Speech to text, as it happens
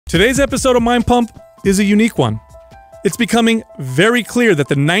Today's episode of Mind Pump is a unique one. It's becoming very clear that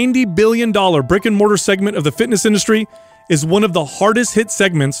the $90 billion brick and mortar segment of the fitness industry is one of the hardest hit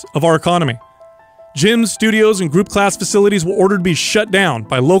segments of our economy. Gyms, studios, and group class facilities were ordered to be shut down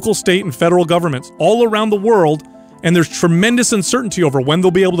by local, state, and federal governments all around the world, and there's tremendous uncertainty over when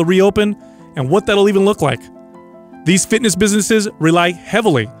they'll be able to reopen and what that'll even look like. These fitness businesses rely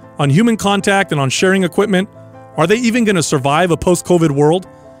heavily on human contact and on sharing equipment. Are they even going to survive a post-COVID world?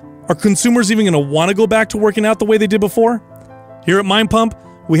 Are consumers even going to want to go back to working out the way they did before? Here at Mind Pump,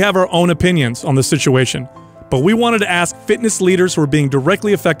 we have our own opinions on the situation, but we wanted to ask fitness leaders who are being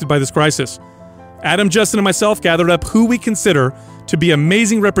directly affected by this crisis. Adam, Justin, and myself gathered up who we consider to be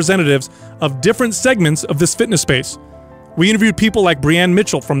amazing representatives of different segments of this fitness space. We interviewed people like Breann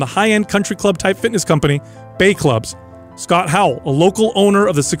Mitchell from the high-end country club type fitness company, Bay Clubs, Scott Howell, a local owner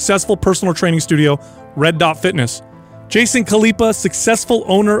of the successful personal training studio, Red Dot Fitness, Jason Khalipa, successful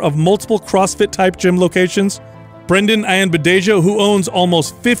owner of multiple CrossFit type gym locations, Brendan Ayanbadejo, who owns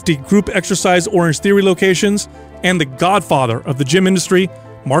almost 50 group exercise Orange Theory locations, and the godfather of the gym industry,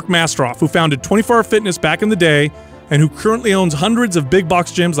 Mark Mastroff, who founded 24-Hour Fitness back in the day and who currently owns hundreds of big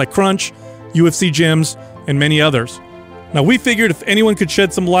box gyms like Crunch, UFC gyms, and many others. Now, we figured if anyone could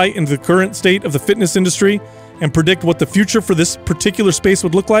shed some light into the current state of the fitness industry and predict what the future for this particular space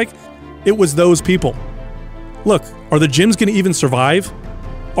would look like, it was those people. Look, are the gyms going to even survive?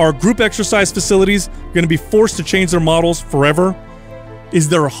 Are group exercise facilities going to be forced to change their models forever? Is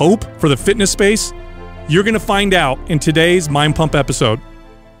there hope for the fitness space? You're going to find out in today's Mind Pump episode.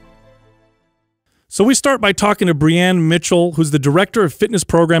 So we start by talking to Breann Mitchell, who's the director of fitness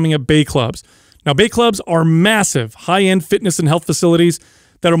programming at Bay Clubs. Now, Bay Clubs are massive, high-end fitness and health facilities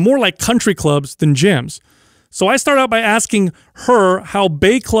that are more like country clubs than gyms. So I start out by asking her how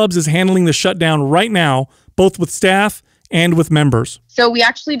Bay Clubs is handling the shutdown right now, both with staff and with members. So we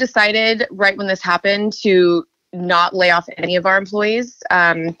actually decided right when this happened to not lay off any of our employees.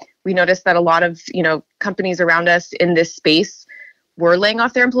 We noticed that a lot of, companies around us in this space were laying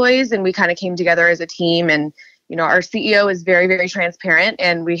off their employees, and we kind of came together as a team. And our CEO is very, very transparent,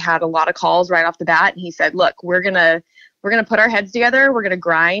 and we had a lot of calls right off the bat. And he said, look, we're going to put our heads together. We're going to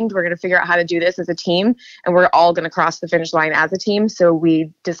grind. We're going to figure out how to do this as a team, and we're all going to cross the finish line as a team. So we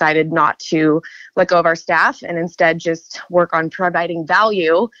decided not to let go of our staff and instead just work on providing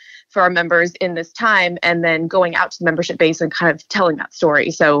value for our members in this time, and then going out to the membership base and kind of telling that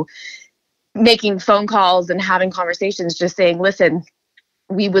story. So making phone calls and having conversations, just saying, listen,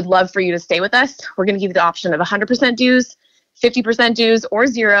 we would love for you to stay with us. We're going to give you the option of 100% dues, 50% dues, or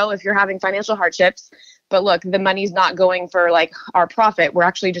zero if you're having financial hardships. But look, the money's not going for our profit. We're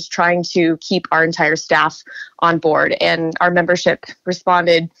actually just trying to keep our entire staff on board. And our membership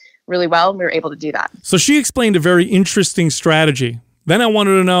responded really well, and we were able to do that. So she explained a very interesting strategy. Then I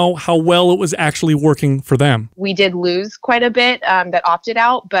wanted to know how well it was actually working for them. We did lose quite a bit that opted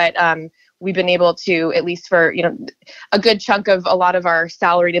out, but we've been able to, at least for, a good chunk of a lot of our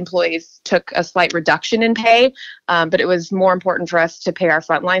salaried employees took a slight reduction in pay, but it was more important for us to pay our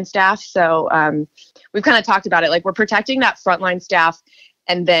frontline staff. So we've kind of talked about it, we're protecting that frontline staff,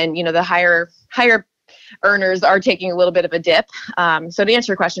 and then, the higher earners are taking a little bit of a dip. So to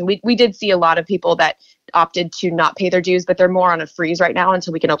answer your question, we did see a lot of people that opted to not pay their dues, but they're more on a freeze right now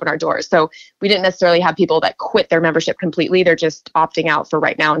until we can open our doors. So we didn't necessarily have people that quit their membership completely. They're just opting out for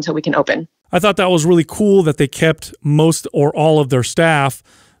right now until we can open. I thought that was really cool that they kept most or all of their staff.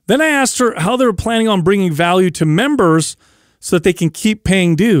 Then I asked her how they were planning on bringing value to members so that they can keep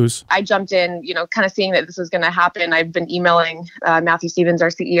paying dues. I jumped in, kind of seeing that this was going to happen. I've been emailing Matthew Stevens, our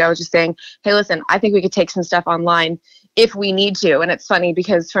CEO, just saying, hey, listen, I think we could take some stuff online if we need to. And it's funny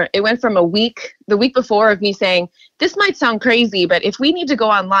because it went from the week before of me saying, this might sound crazy, but if we need to go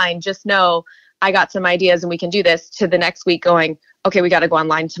online, just know I got some ideas and we can do this, to the next week going, okay, we got to go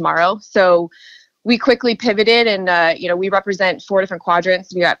online tomorrow. So we quickly pivoted, and we represent 4 different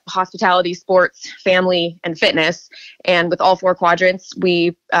quadrants. We got hospitality, sports, family, and fitness. And with all 4 quadrants,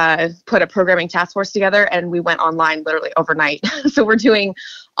 we put a programming task force together, and we went online literally overnight. So we're doing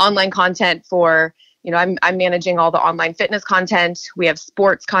online content for, I'm managing all the online fitness content. We have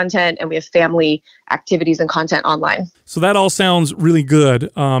sports content, and we have family activities and content online. So that all sounds really good.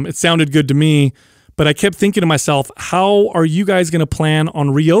 It sounded good to me, but I kept thinking to myself, how are you guys going to plan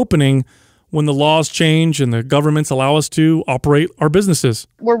on reopening when the laws change and the governments allow us to operate our businesses?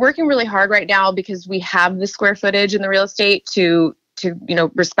 We're working really hard right now because we have the square footage in the real estate to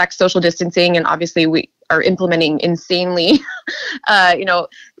respect social distancing. And obviously we are implementing insanely,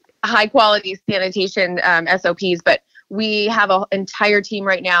 high quality sanitation SOPs, but we have an entire team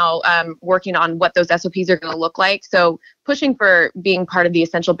right now working on what those SOPs are going to look like. So pushing for being part of the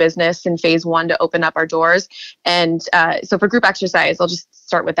essential business in phase 1 to open up our doors. And so for group exercise, I'll just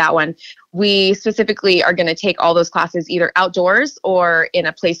start with that one. We specifically are going to take all those classes either outdoors or in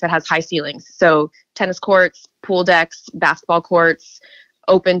a place that has high ceilings. So tennis courts, pool decks, basketball courts,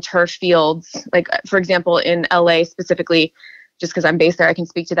 open turf fields. Like, for example, in LA specifically, just because I'm based there, I can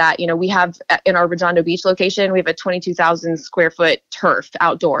speak to that. You know, we have in our Redondo Beach location, we have a 22,000 square foot turf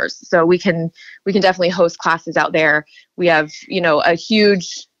outdoors. So we can definitely host classes out there. We have, you know, a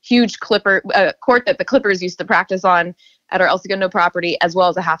huge court that the Clippers used to practice on at our El Segundo property, as well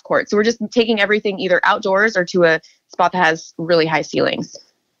as a half court. So we're just taking everything either outdoors or to a spot that has really high ceilings.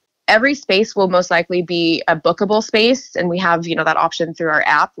 Every space will most likely be a bookable space. And we have, you know, that option through our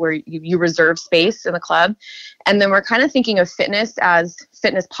app where you reserve space in the club. And then we're kind of thinking of fitness as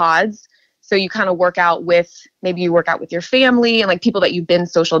fitness pods. So you kind of maybe you work out with your family and like people that you've been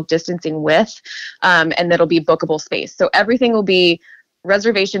social distancing with. And that'll be bookable space. So everything will be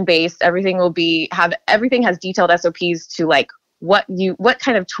reservation based. Everything has detailed SOPs to like what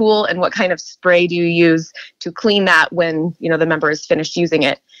kind of tool and what kind of spray do you use to clean that when, you know, the member is finished using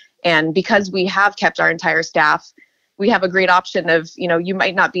it. And because we have kept our entire staff, we have a great option of, you know, you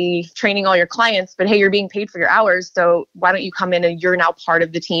might not be training all your clients, but hey, you're being paid for your hours. So why don't you come in and you're now part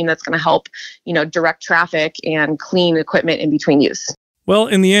of the team that's going to help, you know, direct traffic and clean equipment in between use. Well,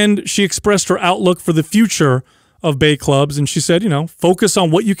 in the end, she expressed her outlook for the future of Bay clubs. And she said, you know, focus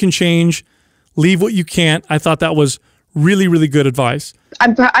on what you can change, leave what you can't. I thought that was really, really good advice.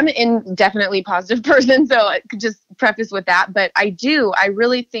 I'm an definitely positive person, so I could just preface with that. But I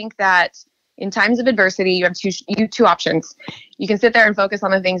really think that in times of adversity, you have two options. You can sit there and focus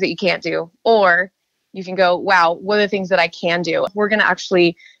on the things that you can't do, or you can go, wow, what are the things that I can do? We're going to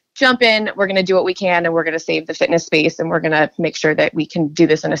actually jump in, we're going to do what we can, and we're going to save the fitness space, and we're going to make sure that we can do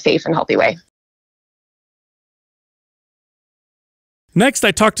this in a safe and healthy way. Next,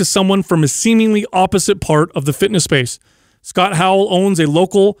 I talked to someone from a seemingly opposite part of the fitness space. Scott Howell owns a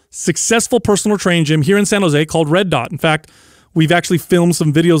local, successful personal training gym here in San Jose called Red Dot. In fact, we've actually filmed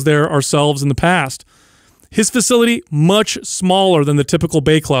some videos there ourselves in the past. His facility, much smaller than the typical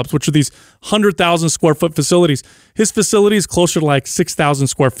Bay clubs, which are these 100,000 square foot facilities. His facility is closer to like 6,000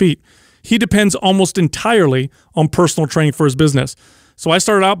 square feet. He depends almost entirely on personal training for his business. So I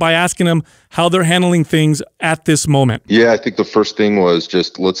started out by asking him how they're handling things at this moment. Yeah, I think the first thing was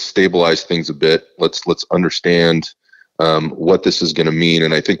just let's stabilize things a bit. Let's understand what this is going to mean.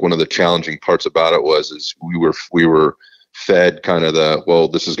 And I think one of the challenging parts about it is we were fed kind of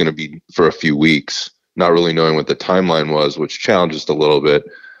this is going to be for a few weeks, not really knowing what the timeline was, which challenged us a little bit.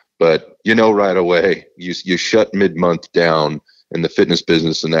 But you know, right away, you shut mid-month down in the fitness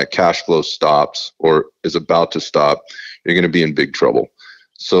business and that cash flow stops or is about to stop, you're going to be in big trouble.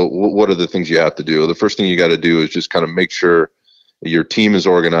 So what are the things you have to do? The first thing you got to do is just kind of make sure your team is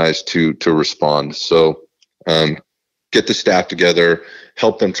organized to respond. So get the staff together,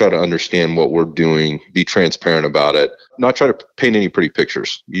 help them try to understand what we're doing, be transparent about it, not try to paint any pretty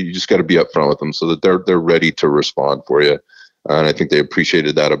pictures. You just got to be upfront with them so that they're ready to respond for you. And I think they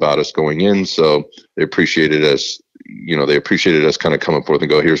appreciated that about us going in. So they appreciated us, kind of coming forth and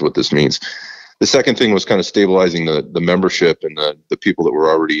go, here's what this means. The second thing was kind of stabilizing the membership and the people that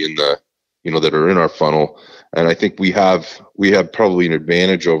were already in that are in our funnel. And I think we have probably an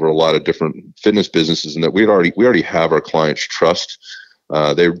advantage over a lot of different fitness businesses in that we already have our clients' trust.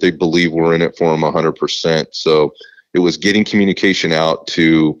 They believe we're in it for them 100%. So it was getting communication out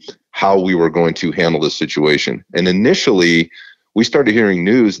to how we were going to handle this situation. And initially, we started hearing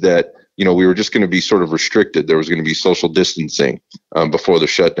news that we were just going to be sort of restricted. There was going to be social distancing before the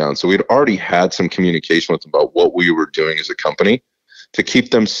shutdown. So we'd already had some communication with them about what we were doing as a company to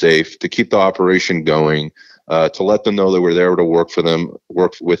keep them safe, to keep the operation going, to let them know that we're there to work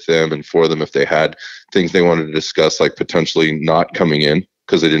with them and for them if they had things they wanted to discuss, like potentially not coming in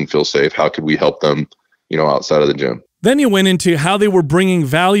because they didn't feel safe. How could we help them, outside of the gym? Then you went into how they were bringing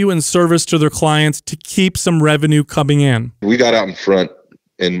value and service to their clients to keep some revenue coming in. We got out in front,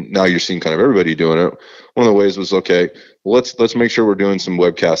 and now you're seeing kind of everybody doing it. One of the ways was, okay, let's make sure we're doing some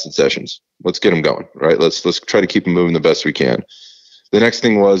webcasted sessions. Let's get them going, right? Let's try to keep them moving the best we can. The next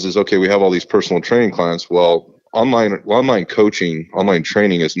thing is okay, we have all these personal training clients. Well, online coaching, online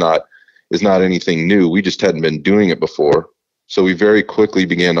training is not anything new. We just hadn't been doing it before. So we very quickly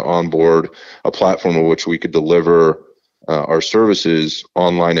began to onboard a platform in which we could deliver our services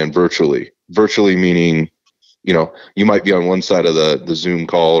online and virtually. Virtually meaning, you might be on one side of the Zoom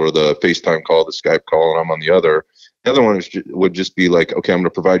call or the FaceTime call, the Skype call, and I'm on the other. The other one would just be like, okay, I'm going to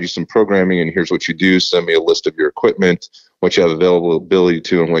provide you some programming and here's what you do. Send me a list of your equipment, what you have availability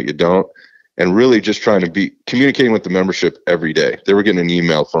to and what you don't. And really just trying to be communicating with the membership every day. They were getting an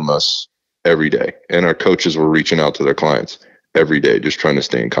email from us every day. And our coaches were reaching out to their clients every day, just trying to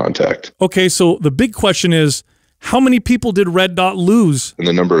stay in contact. Okay, so the big question is, how many people did Red Dot lose? And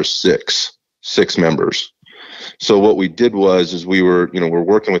the number is six members. So what we did is we're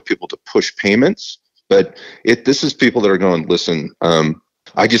working with people to push payments, but this is people that are going, listen,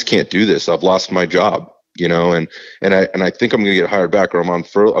 I just can't do this. I've lost my job, and I think I'm going to get hired back, or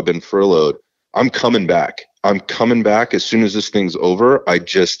I've been furloughed. I'm coming back. As soon as this thing's over.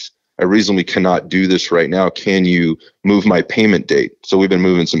 I reasonably cannot do this right now. Can you move my payment date? So we've been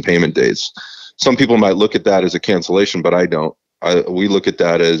moving some payment dates. Some people might look at that as a cancellation, but I don't. We look at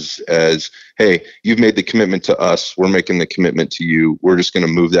that as, hey, you've made the commitment to us. We're making the commitment to you. We're just going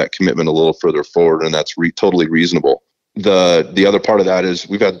to move that commitment a little further forward, and that's totally reasonable. The other part of that is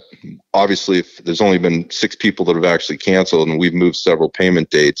we've had, obviously, if there's only been 6 people that have actually canceled, and we've moved several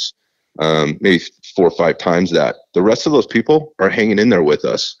payment dates, maybe 4 or 5 times that. The rest of those people are hanging in there with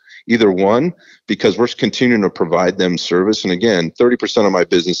us. Either one, because we're continuing to provide them service. And again, 30% of my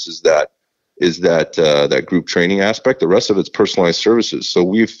business is that group training aspect. The rest of it's personalized services. So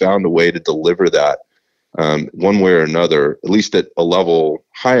we've found a way to deliver that one way or another, at least at a level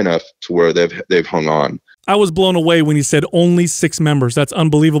high enough to where they've hung on. I was blown away when you said only 6 members. That's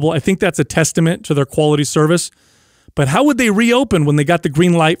unbelievable. I think that's a testament to their quality service. But how would they reopen when they got the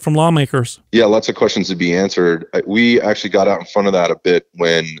green light from lawmakers? Yeah, lots of questions to be answered. We actually got out in front of that a bit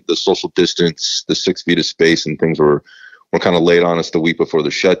when the social distance, the 6 feet of space and things were kind of laid on us the week before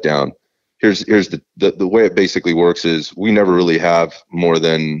the shutdown. Here's the way it basically works is we never really have more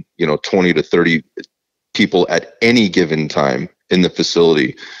than 20 to 30 people at any given time in the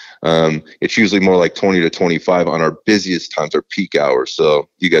facility. It's usually more like 20 to 25 on our busiest times, our peak hours. So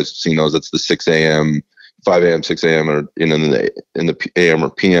you guys have seen those. That's the 6 a.m., 5 a.m., 6 a.m., or in the a.m.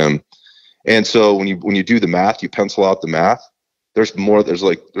 or p.m. And so when you do the math, you pencil out the math. There's more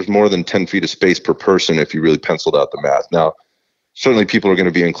than 10 feet of space per person if you really penciled out the math. Now, certainly people are going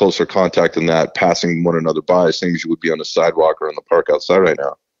to be in closer contact than that, passing one another by, same as you would be on the sidewalk or in the park outside right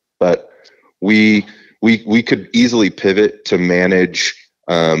now. But we could easily pivot to manage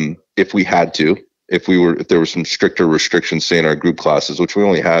if we had to. If there were some stricter restrictions, say in our group classes, which we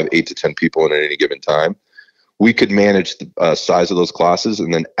only have 8 to 10 people in at any given time, we could manage the size of those classes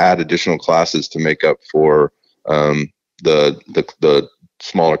and then add additional classes to make up for the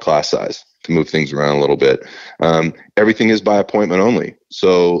smaller class size to move things around a little bit. Everything is by appointment only.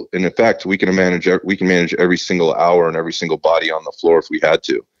 So, in effect, we can manage every single hour and every single body on the floor if we had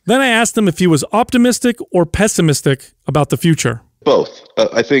to. Then I asked him if he was optimistic or pessimistic about the future. Both.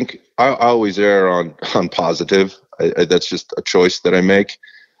 I think I always err on positive. That's just a choice that I make.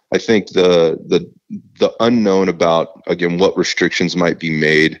 I think the unknown about, again, what restrictions might be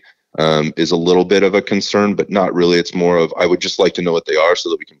made is a little bit of a concern, but not really. It's more of, I would just like to know what they are so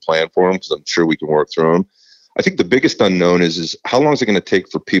that we can plan for them, because I'm sure we can work through them. I think the biggest unknown is how long is it going to take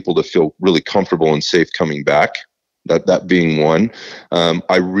for people to feel really comfortable and safe coming back? That being one.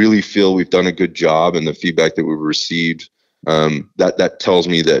 I really feel we've done a good job, and the feedback that we've received, that tells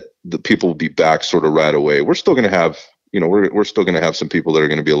me that the people will be back sort of right away. We're still going to have, we're still going to have some people that are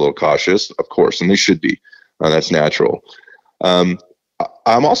going to be a little cautious, of course, and they should be. That's natural.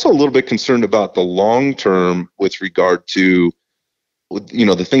 I'm also a little bit concerned about the long term with regard to,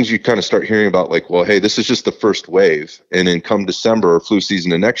 the things you kind of start hearing about, like, well, hey, this is just the first wave, and then come December or flu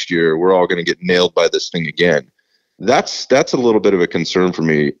season of next year, we're all going to get nailed by this thing again. That's a little bit of a concern for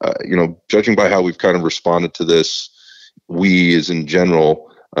me. Judging by how we've kind of responded to this, we as in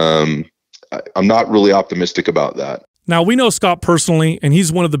general, I'm not really optimistic about that. Now, we know Scott personally, and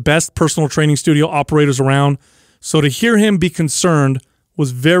he's one of the best personal training studio operators around. So to hear him be concerned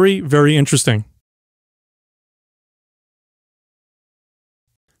was very, very interesting.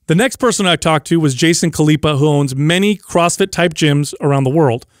 The next person I talked to was Jason Khalipa, who owns many CrossFit-type gyms around the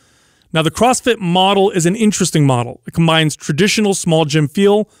world. Now, the CrossFit model is an interesting model. It combines traditional small gym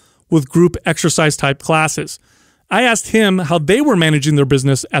feel with group exercise-type classes. I asked him how they were managing their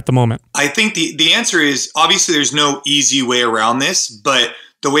business at the moment. I think the answer is, obviously there's no easy way around this, but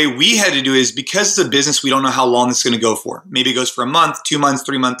the way we had to do is, because it's a business, we don't know how long this is going to go for. Maybe it goes for a month, 2 months,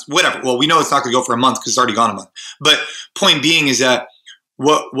 3 months, whatever. Well, we know it's not going to go for a month because it's already gone a month. But point being is that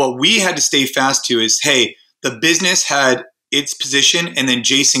what we had to stay fast to is, hey, the business had its position, and then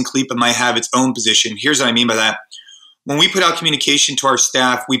Jason Khalipa might have its own position. Here's what I mean by that. When we put out communication to our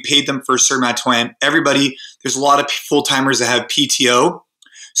staff, we paid them for a certain amount of time. Everybody, there's a lot of full-timers that have PTO.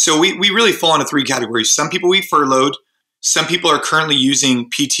 So we really fall into three categories. Some people we furloughed. Some people are currently using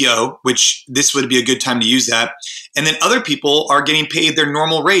PTO, which this would be a good time to use that. And then other people are getting paid their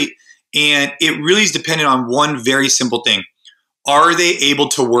normal rate. And it really is dependent on one very simple thing. Are they able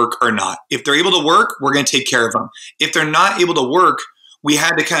to work or not? If they're able to work, we're going to take care of them. If they're not able to work, we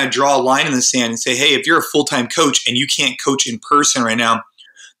had to kind of draw a line in the sand and say, hey, if you're a full-time coach and you can't coach in person right now,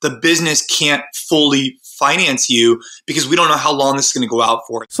 the business can't fully finance you because we don't know how long this is going to go out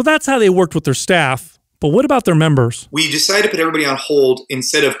for. So that's how they worked with their staff. But what about their members? We decided to put everybody on hold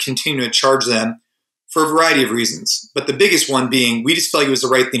instead of continuing to charge them for a variety of reasons. But the biggest one being, we just felt like it was the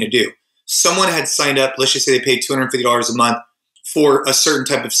right thing to do. Someone had signed up, let's just say they paid $250 a month for a certain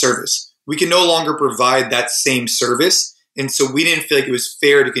type of service. We can no longer provide that same service. And so we didn't feel like it was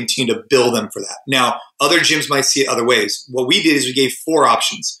fair to continue to bill them for that. Now, other gyms might see it other ways. What we did is we gave 4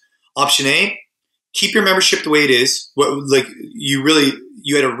 options. Option A, keep your membership the way it is.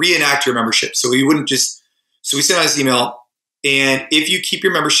 You had to reenact your membership. So we wouldn't just, so we sent out this email, and if you keep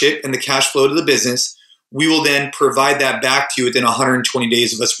your membership and the cash flow to the business, we will then provide that back to you within 120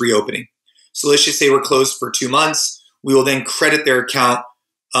 days of us reopening. So let's just say we're closed for 2 months. We will then credit their account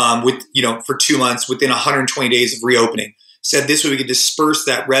for 2 months within 120 days of reopening. Said this way we could disperse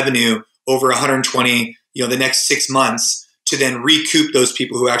that revenue over 120, the next 6 months to then recoup those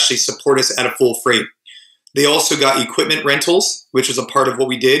people who actually support us at a full freight. They also got equipment rentals, which was a part of what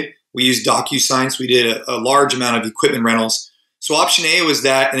we did. We used DocuSign, so we did a large amount of equipment rentals. So option A was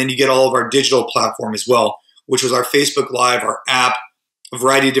that, and then you get all of our digital platform as well, which was our Facebook Live, our app, a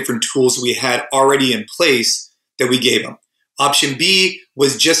variety of different tools we had already in place that we gave them. Option B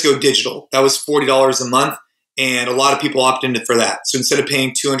was just go digital. That was $40 a month, and a lot of people opted in for that. So instead of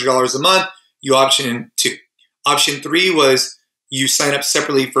paying $200 a month, you option in 2. Option 3 was you sign up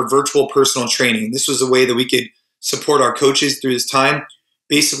separately for virtual personal training. This was a way that we could support our coaches through this time.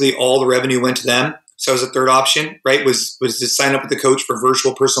 Basically, all the revenue went to them. So that was a third option, right, was to sign up with the coach for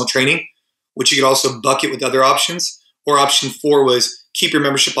virtual personal training, which you could also bucket with other options. Or option 4 was keep your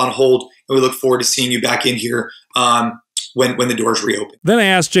membership on hold, and we look forward to seeing you back in here when the doors reopen. Then I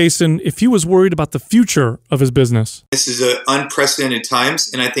asked Jason if he was worried about the future of his business. This is unprecedented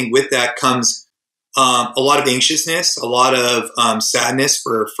times, and I think with that comes a lot of anxiousness, a lot of sadness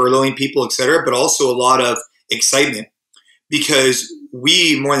for furloughing people, et cetera, but also a lot of excitement because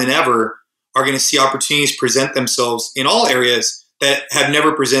we, more than ever, are going to see opportunities present themselves in all areas that have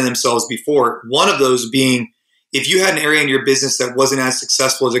never presented themselves before. One of those being, if you had an area in your business that wasn't as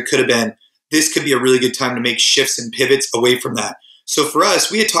successful as it could have been, this could be a really good time to make shifts and pivots away from that. So for us,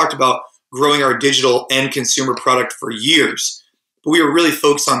 we had talked about growing our digital and consumer product for years, but we were really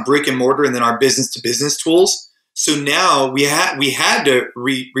focused on brick and mortar and then our business to business tools. So now we had to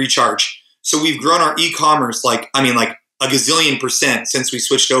recharge. So we've grown our e-commerce like a gazillion % since we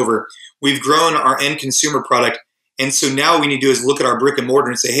switched over. We've grown our end consumer product. And so now what we need to do is look at our brick and mortar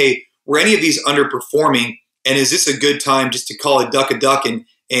and say, hey, were any of these underperforming? And is this a good time just to call a duck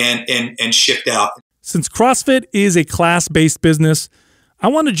and shift out? Since CrossFit is a class-based business, I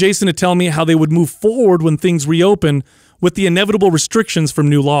wanted Jason to tell me how they would move forward when things reopen with the inevitable restrictions from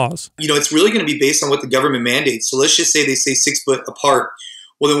new laws. It's really going to be based on what the government mandates. So let's just say they say 6 foot apart.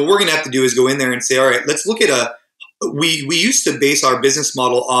 Well, then what we're going to have to do is go in there and say, all right, let's look at we used to base our business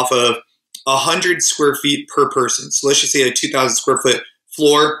model off of 100 square feet per person. So let's just say a 2,000 square foot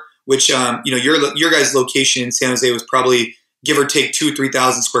floor, which, your guys' location in San Jose was probably give or take 2,000 or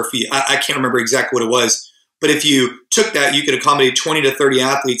 3,000 square feet. I can't remember exactly what it was, but if you took that, you could accommodate 20 to 30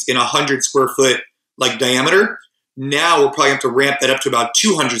 athletes in 100 square foot diameter. Now we'll probably have to ramp that up to about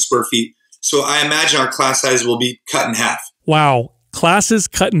 200 square feet. So I imagine our class size will be cut in half. Wow, classes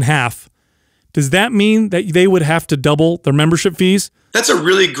cut in half. Does that mean that they would have to double their membership fees? That's a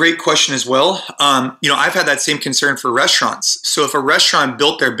really great question as well. I've had that same concern for restaurants. So if a restaurant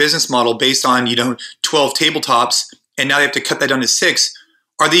built their business model based on, 12 tabletops, and now they have to cut that down to 6,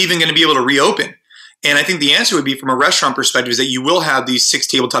 are they even going to be able to reopen? And I think the answer would be, from a restaurant perspective, is that you will have these 6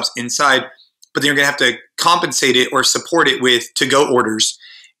 tabletops inside, but then you're going to have to compensate it or support it with to-go orders.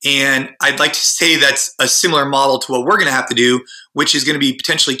 And I'd like to say that's a similar model to what we're going to have to do, which is going to be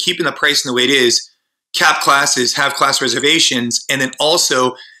potentially keeping the price in the way it is, cap classes, have class reservations, and then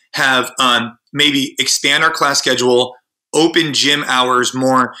also have maybe expand our class schedule, open gym hours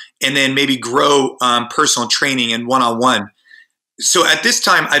more, and then maybe grow personal training and one-on-one. So at this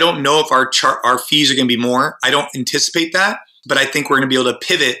time, I don't know if our fees are going to be more. I don't anticipate that, but I think we're going to be able to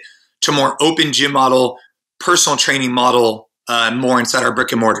pivot to more open gym model, personal training model, more inside our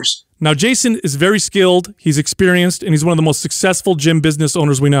brick and mortars. Now, Jason is very skilled, he's experienced, and he's one of the most successful gym business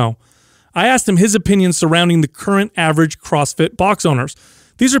owners we know. I asked him his opinion surrounding the current average CrossFit box owners.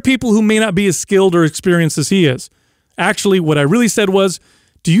 These are people who may not be as skilled or experienced as he is. Actually, what I really said was,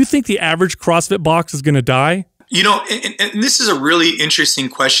 do you think the average CrossFit box is going to die? You know, and this is a really interesting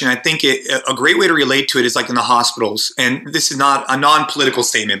question. I think a great way to relate to it is like in the hospitals. And this is not a non-political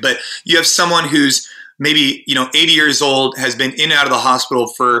statement, but you have someone who's maybe, 80 years old, has been in and out of the hospital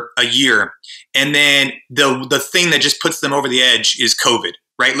for a year. And then the thing that just puts them over the edge is COVID,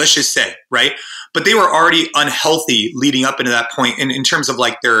 right? Let's just say, right? But they were already unhealthy leading up into that point in terms of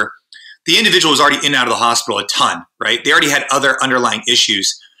like the individual was already in and out of the hospital a ton, right? They already had other underlying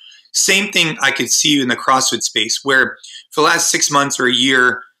issues. Same thing I could see in the CrossFit space where for the last 6 months or a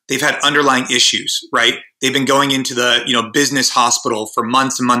year, they've had underlying issues, right? They've been going into the, business hospital for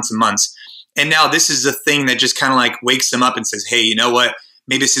months and months and months. And now this is the thing that just kind of like wakes them up and says, hey, you know what?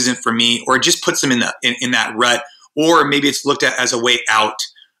 Maybe this isn't for me, or it just puts them in that rut, or maybe it's looked at as a way out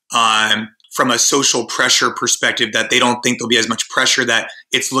from a social pressure perspective that they don't think there'll be as much pressure, that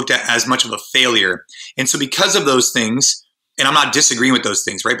it's looked at as much of a failure. And so because of those things, and I'm not disagreeing with those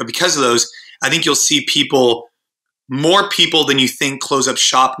things, right? But because of those, I think you'll see more people than you think close up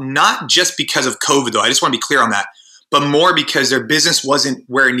shop, not just because of COVID though. I just want to be clear on that, but more because their business wasn't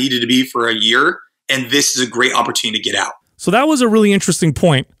where it needed to be for a year. And this is a great opportunity to get out. So that was a really interesting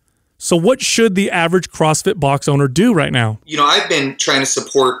point. So what should the average CrossFit box owner do right now? I've been trying to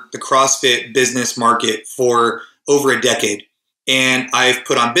support the CrossFit business market for over a decade. And I've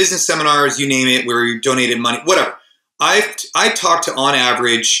put on business seminars, you name it, where you donated money, whatever. I talked to, on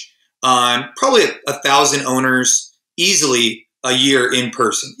average, probably 1,000 owners easily a year in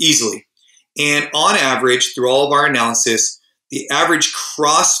person, easily. And on average, through all of our analysis, the average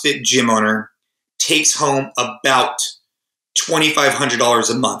CrossFit gym owner takes home about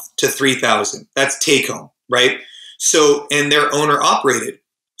 $2,500 a month to $3,000. That's take home, right? So, and they're owner operated.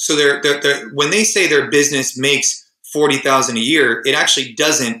 So they're when they say their business makes $40,000 a year, it actually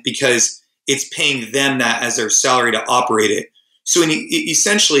doesn't, because it's paying them that as their salary to operate it. So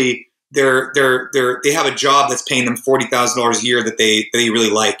essentially, they have a job that's paying them $40,000 a year that they really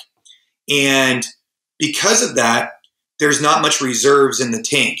like, and because of that, there's not much reserves in the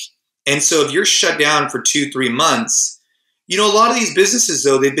tank. And so if you're shut down for 2-3 months, a lot of these businesses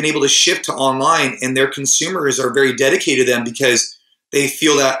though, they've been able to shift to online, and their consumers are very dedicated to them because they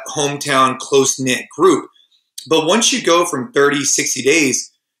feel that hometown close-knit group. But once you go from 30, 60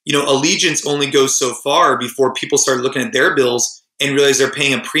 days, allegiance only goes so far before people start looking at their bills and realize they're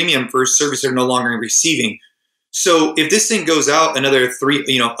paying a premium for a service they're no longer receiving. So if this thing goes out another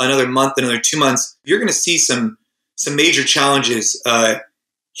another month, another 2 months, you're going to see some major challenges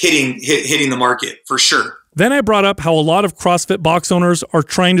hitting the market for sure. Then I brought up how a lot of CrossFit box owners are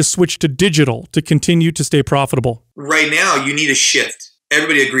trying to switch to digital to continue to stay profitable. Right now, you need a shift.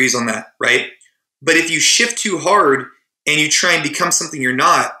 Everybody agrees on that, right? But if you shift too hard and you try and become something you're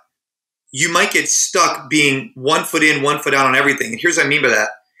not, you might get stuck being 1 foot in, 1 foot out on everything. And here's what I mean by that.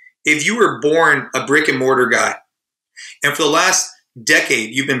 If you were born a brick and mortar guy, and for the last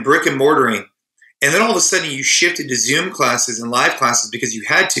decade, you've been brick and mortaring, and then all of a sudden you shifted to Zoom classes and live classes because you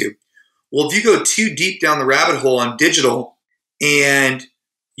had to. Well, if you go too deep down the rabbit hole on digital, and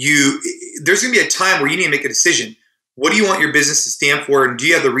there's going to be a time where you need to make a decision. What do you want your business to stand for? And do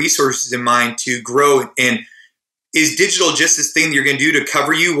you have the resources in mind to grow? And is digital just this thing that you're going to do to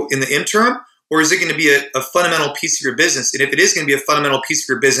cover you in the interim? Or is it going to be a fundamental piece of your business? And if it is going to be a fundamental piece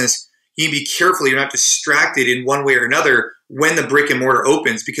of your business, you need to be careful you're not distracted in one way or another when the brick and mortar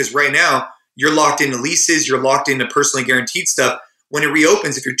opens. Because right now, you're locked into leases, you're locked into personally guaranteed stuff. When it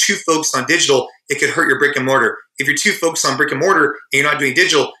reopens, if you're too focused on digital, it could hurt your brick and mortar. If you're too focused on brick and mortar and you're not doing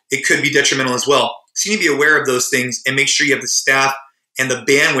digital, it could be detrimental as well. So you need to be aware of those things and make sure you have the staff and the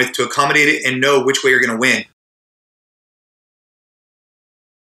bandwidth to accommodate it and know which way you're going to win.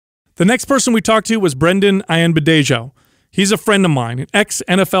 The next person we talked to was Brendan Mitchell. He's a friend of mine, an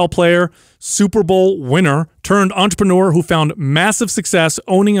ex-NFL player, Super Bowl winner, turned entrepreneur who found massive success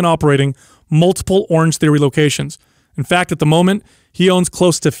owning and operating multiple Orange Theory locations. In fact, at the moment, he owns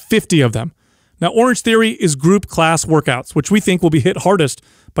close to 50 of them. Now, Orange Theory is group class workouts, which we think will be hit hardest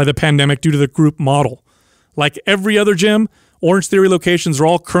by the pandemic due to the group model. Like every other gym, Orange Theory locations are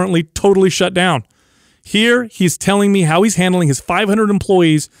all currently totally shut down. Here, he's telling me how he's handling his 500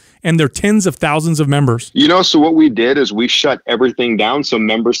 employees and their tens of thousands of members. So what we did is we shut everything down so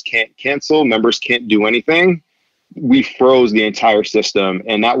members can't cancel, members can't do anything. We froze the entire system,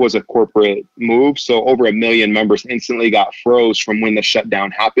 and that was a corporate move. So over 1 million members instantly got froze from when the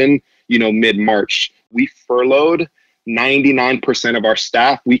shutdown happened, mid-March. We furloughed 99% of our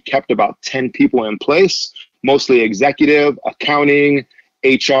staff. We kept about 10 people in place, mostly executive, accounting,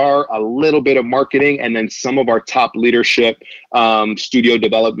 HR, a little bit of marketing, and then some of our top leadership, studio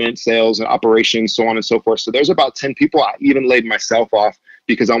development, sales, and operations, so on and so forth. So there's about 10 people. I even laid myself off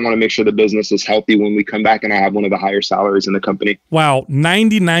because I want to make sure the business is healthy when we come back, and I have one of the higher salaries in the company. Wow,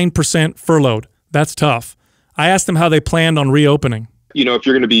 99% furloughed. That's tough. I asked them how they planned on reopening. You know, if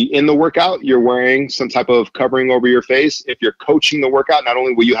you're going to be in the workout, you're wearing some type of covering over your face. If you're coaching the workout, not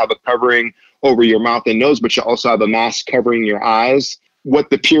only will you have a covering over your mouth and nose, but you also have a mask covering your eyes. What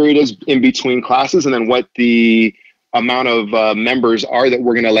the period is in between classes, and then what the amount of members are that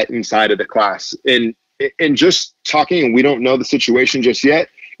we're going to let inside of the class. And just talking, and we don't know the situation just yet,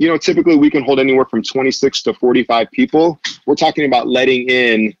 you know, typically we can hold anywhere from 26 to 45 people. We're talking about letting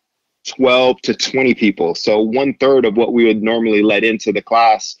in 12 to 20 people. So 1/3 of what we would normally let into the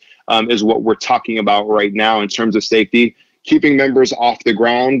class is what we're talking about right now in terms of safety, keeping members off the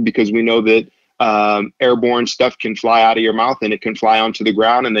ground, because we know that airborne stuff can fly out of your mouth and it can fly onto the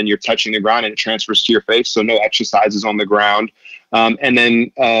ground, and then you're touching the ground and it transfers to your face. So no exercises on the ground. And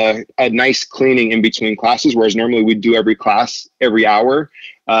then a nice cleaning in between classes, whereas normally we do every class every hour.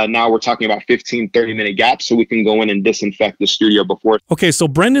 Now we're talking about 15, 30-minute gaps so we can go in and disinfect the studio before. Okay, so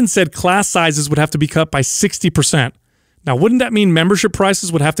Brendan said class sizes would have to be cut by 60%. Now, wouldn't that mean membership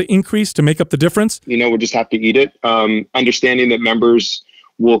prices would have to increase to make up the difference? You know, we'll just have to eat it. Understanding that members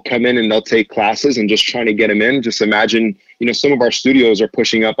will come in and they'll take classes, and just trying to get them in. Just imagine, you know, some of our studios are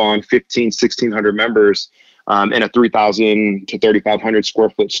pushing up on 1,600 members in a 3,000 to 3,500 square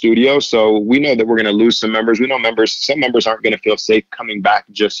foot studio. So we know that we're going to lose some members. We know some members aren't going to feel safe coming back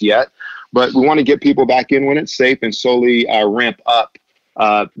just yet, but we want to get people back in when it's safe and slowly ramp up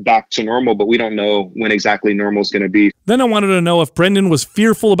back to normal, but we don't know when exactly normal is going to be. Then I wanted to know if Brendan was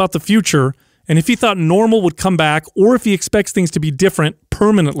fearful about the future and if he thought normal would come back, or if he expects things to be different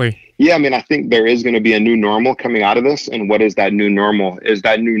permanently. Yeah, I mean, I think there is going to be a new normal coming out of this. And what is that new normal? Is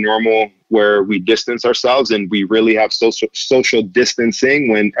that new normal where we distance ourselves and we really have social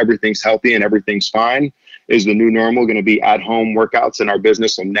distancing when everything's healthy and everything's fine? Is the new normal going to be at-home workouts, and our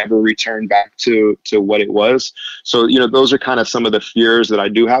business will never return back to what it was? So, you know, those are kind of some of the fears that I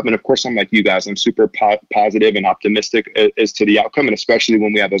do have. And of course, I'm like you guys, I'm super positive and optimistic as to the outcome, and especially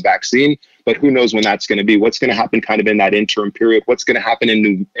when we have a vaccine. But who knows when that's going to be? What's going to happen kind of in that interim period? What's going to happen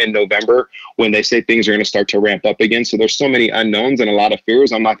in November when they say things are going to start to ramp up again? So there's so many unknowns and a lot of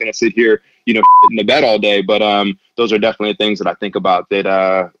fears. I'm not going to sit here, you know, in the bed all day, but those are definitely things that I think about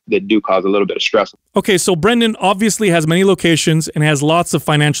that do cause a little bit of stress. Okay, so Brendan obviously has many locations and has lots of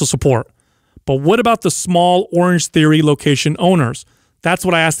financial support. But what about the small Orange Theory location owners? That's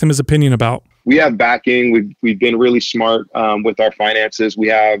what I asked him his opinion about. We have backing. We've been really smart with our finances. We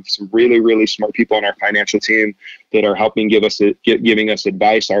have some really, really smart people on our financial team that are helping giving us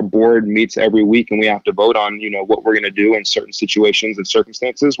advice. Our board meets every week, and we have to vote on, you know, what we're going to do in certain situations and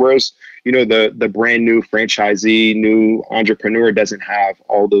circumstances. Whereas, you know, the brand new franchisee, new entrepreneur doesn't have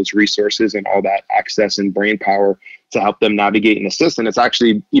all those resources and all that access and brain power to help them navigate and assist. And it's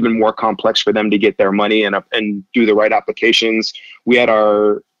actually even more complex for them to get their money and do the right applications. We had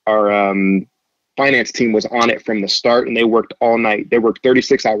our finance team was on it from the start, and they worked all night. They worked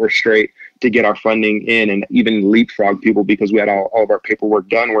 36 hours straight to get our funding in, and even leapfrog people because we had all of our paperwork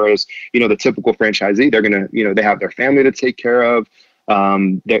done. Whereas, you know, the typical franchisee, they're going to, you know, they have their family to take care of.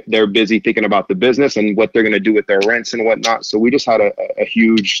 They're busy thinking about the business and what they're going to do with their rents and whatnot. So we just had a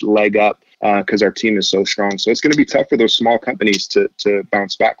huge leg up because our team is so strong. So it's going to be tough for those small companies to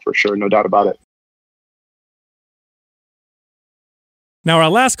bounce back for sure. No doubt about it. Now, our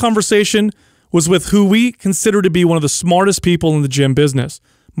last conversation was with who we consider to be one of the smartest people in the gym business.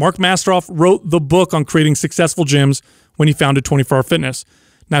 Mark Masteroff wrote the book on creating successful gyms when he founded 24 Hour Fitness.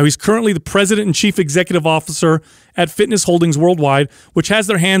 Now, he's currently the president and chief executive officer at Fitness Holdings Worldwide, which has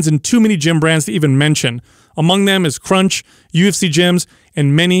their hands in too many gym brands to even mention. Among them is Crunch, UFC Gyms,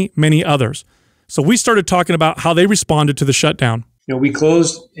 and many, many others. So we started talking about how they responded to the shutdown. You know, we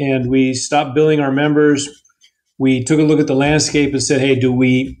closed and we stopped billing our members. We took a look at the landscape and said, hey, do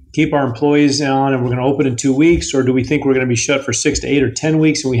we keep our employees on and we're going to open in 2 weeks, or do we think we're going to be shut for 6 to 8 or 10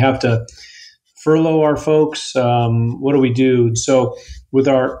 weeks and we have to furlough our folks? What do we do? So with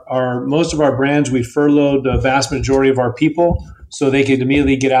our most of our brands, we furloughed the vast majority of our people so they could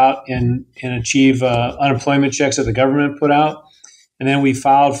immediately get out and achieve unemployment checks that the government put out. And then we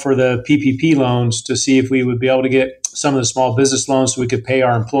filed for the PPP loans to see if we would be able to get some of the small business loans so we could pay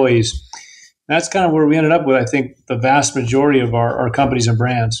our employees. That's kind of where we ended up with, I think, the vast majority of our companies and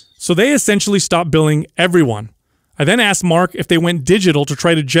brands. So they essentially stopped billing everyone. I then asked Mark if they went digital to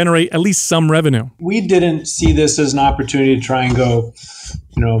try to generate at least some revenue. We didn't see this as an opportunity to try and go,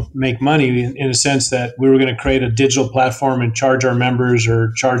 make money in a sense that we were going to create a digital platform and charge our members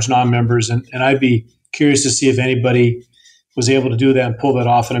or charge non-members. And I'd be curious to see if anybody was able to do that and pull that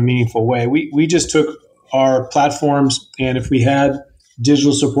off in a meaningful way. We just took our platforms, and if we had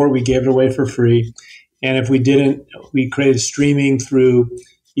digital support, we gave it away for free. And if we didn't, we created streaming through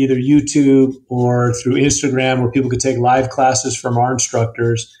either YouTube or through Instagram where people could take live classes from our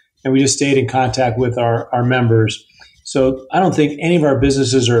instructors. And we just stayed in contact with our members. So I don't think any of our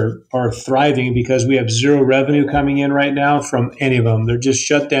businesses are thriving because we have zero revenue coming in right now from any of them. They're just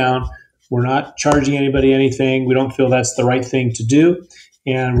shut down. We're not charging anybody anything. We don't feel that's the right thing to do.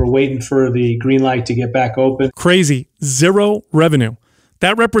 And we're waiting for the green light to get back open. Crazy. Zero revenue.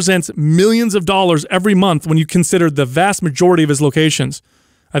 That represents millions of dollars every month when you consider the vast majority of his locations.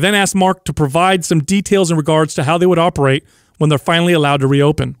 I then asked Mark to provide some details in regards to how they would operate when they're finally allowed to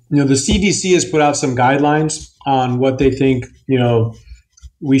reopen. The CDC has put out some guidelines on what they think,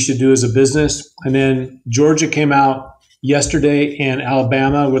 we should do as a business. And then Georgia came out yesterday, and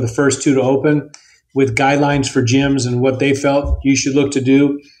Alabama were the first two to open with guidelines for gyms and what they felt you should look to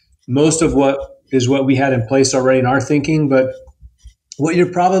do. Most of what we had in place already in our thinking, but what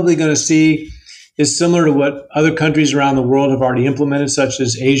you're probably going to see is similar to what other countries around the world have already implemented, such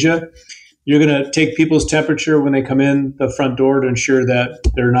as Asia. You're going to take people's temperature when they come in the front door to ensure that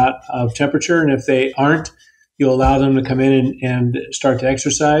they're not out of temperature. And if they aren't, you'll allow them to come in and start to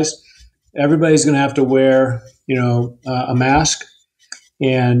exercise. Everybody's going to have to wear, a mask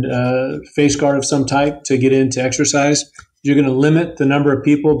and a face guard of some type to get in to exercise. You're going to limit the number of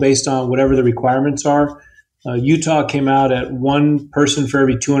people based on whatever the requirements are. Utah came out at one person for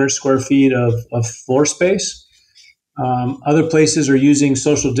every 200 square feet of floor space. Other places are using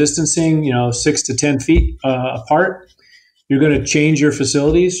social distancing, 6 to 10 feet apart. You're going to change your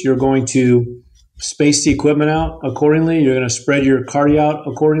facilities. You're going to space the equipment out accordingly. You're going to spread your cardio out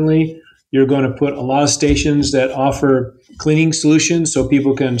accordingly. You're going to put a lot of stations that offer cleaning solutions so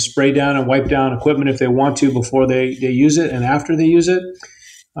people can spray down and wipe down equipment if they want to before they use it and after they use it.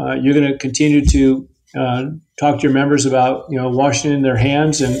 You're going to continue to talk to your members about, washing their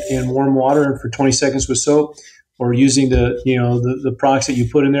hands in warm water and for 20 seconds with soap, or using the products that you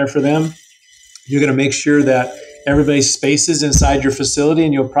put in there for them. You're going to make sure that everybody's spaces inside your facility,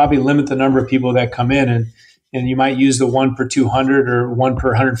 and you'll probably limit the number of people that come in, and you might use the 1 per 200 or 1 per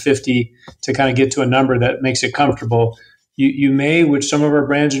 150 to kind of get to a number that makes it comfortable. You may, which some of our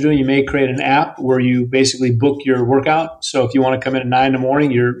brands are doing, you may create an app where you basically book your workout. So if you want to come in at 9 in the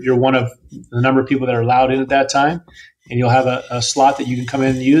morning, you're one of the number of people that are allowed in at that time, and you'll have a slot that you can come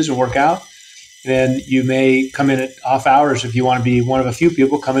in and use and work out. Then you may come in at off hours if you want to be one of a few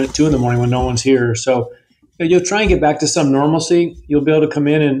people, come in at 2 in the morning when no one's here. So you'll try and get back to some normalcy. You'll be able to come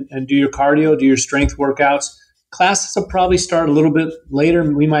in and do your cardio, do your strength workouts. Classes will probably start a little bit later.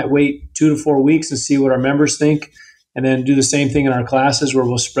 We might wait 2 to 4 weeks and see what our members think, and then do the same thing in our classes where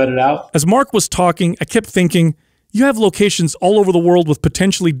we'll spread it out. As Mark was talking, I kept thinking, you have locations all over the world with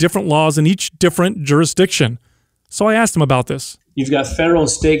potentially different laws in each different jurisdiction. So I asked him about this. You've got federal and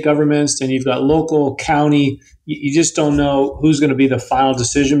state governments, and you've got local, county. You just don't know who's going to be the final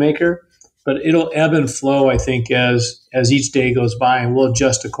decision maker, but it'll ebb and flow, I think, as each day goes by, and we'll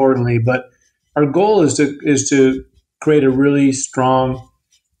adjust accordingly. But our goal is to create a really strong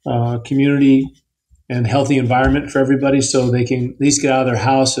community and healthy environment for everybody so they can at least get out of their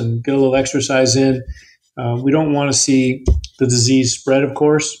house and get a little exercise in. We don't want to see the disease spread, of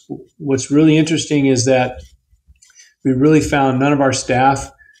course. What's really interesting is that we really found none of our staff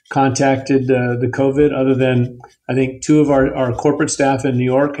contacted the COVID, other than I think 2 of our corporate staff in New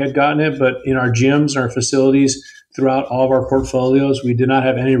York had gotten it. But in our gyms, our facilities, throughout all of our portfolios, we did not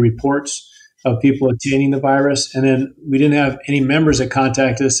have any reports of people attaining the virus. And then we didn't have any members that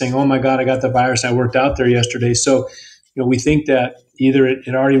contacted us saying, oh my God, I got the virus. I worked out there yesterday. So, we think that either it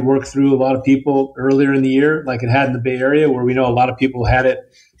already worked through a lot of people earlier in the year, like it had in the Bay Area, where we know a lot of people had it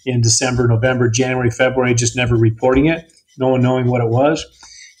in December, November, January, February, just never reporting it, no one knowing what it was.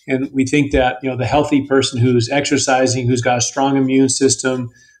 And we think that, the healthy person who's exercising, who's got a strong immune system,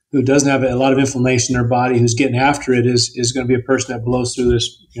 who doesn't have a lot of inflammation in their body, who's getting after it, is going to be a person that blows through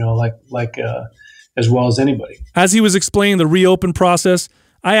this, as well as anybody. As he was explaining the reopen process,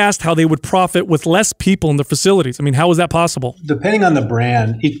 I asked how they would profit with less people in the facilities. I mean, how is that possible? Depending on the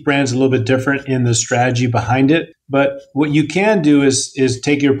brand, each brand's a little bit different in the strategy behind it. But what you can do is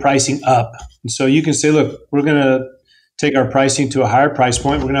take your pricing up. And so you can say, look, we're going to take our pricing to a higher price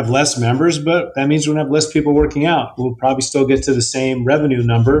point. We're going to have less members, but that means we're going to have less people working out. We'll probably still get to the same revenue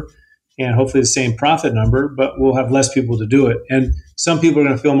number, and hopefully the same profit number, but we'll have less people to do it. And some people are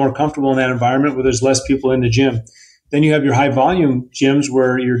going to feel more comfortable in that environment where there's less people in the gym. Then you have your high volume gyms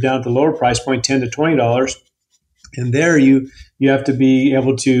where you're down at the lower price point, $10 to $20. And there you have to be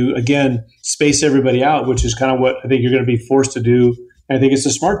able to, again, space everybody out, which is kind of what I think you're going to be forced to do. And I think it's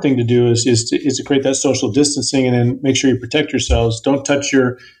a smart thing to do is to create that social distancing and then make sure you protect yourselves. Don't touch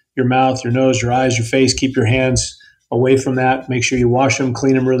your mouth, your nose, your eyes, your face. Keep your hands away from that. Make sure you wash them,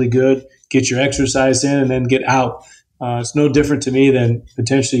 clean them really good, get your exercise in, and then get out. It's no different to me than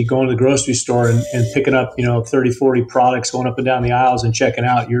potentially going to the grocery store and picking up, 30, 40 products, going up and down the aisles and checking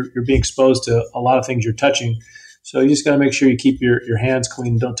out. You're being exposed to a lot of things you're touching. So you just got to make sure you keep your hands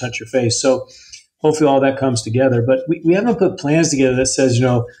clean, don't touch your face. So hopefully all that comes together. But we haven't put plans together that says,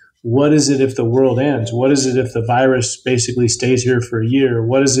 what is it if the world ends? What is it if the virus basically stays here for a year?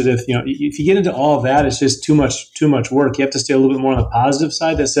 What is it if you get into all of that, it's just too much work. You have to stay a little bit more on the positive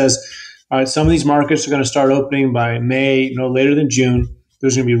side that says, all right, some of these markets are going to start opening by May, no later than June.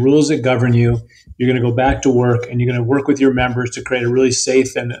 There's going to be rules that govern you. You're going to go back to work, and you're going to work with your members to create a really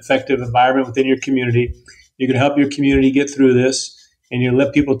safe and effective environment within your community. You're going to help your community get through this, and you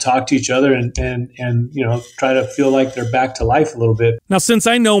let people talk to each other and try to feel like they're back to life a little bit. Now, since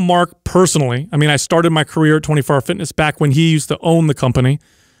I know Mark personally, I started my career at 24 Hour Fitness back when he used to own the company.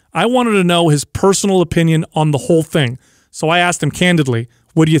 I wanted to know his personal opinion on the whole thing. So I asked him candidly,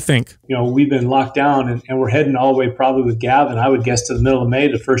 what do you think? We've been locked down and we're heading all the way probably with Gavin, I would guess, to the middle of May,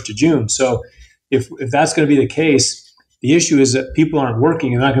 the 1st of June. So if that's going to be the case, the issue is that people aren't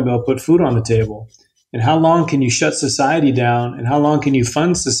working and not going to be able to put food on the table. And how long can you shut society down, and how long can you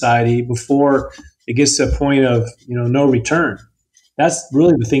fund society before it gets to a point of no return? That's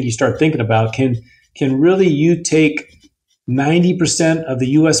really the thing you start thinking about. Can really you take 90% of the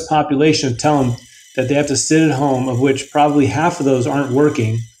U.S. population and tell them that they have to sit at home, of which probably half of those aren't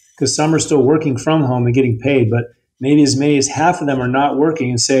working because some are still working from home and getting paid, but maybe as many as half of them are not working,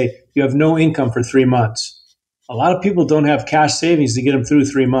 and say you have no income for 3 months. A lot of people don't have cash savings to get them through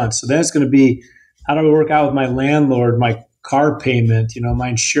 3 months. So then it's going to be, how do I work out with my landlord, my car payment, my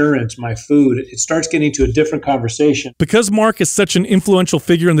insurance, my food? It starts getting to a different conversation. Because Mark is such an influential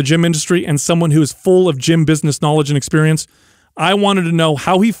figure in the gym industry and someone who is full of gym business knowledge and experience, I wanted to know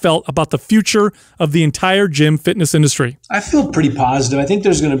how he felt about the future of the entire gym fitness industry. I feel pretty positive. I think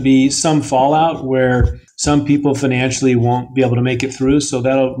there's going to be some fallout where some people financially won't be able to make it through. So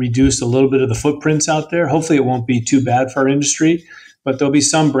that'll reduce a little bit of the footprints out there. Hopefully it won't be too bad for our industry. But there'll be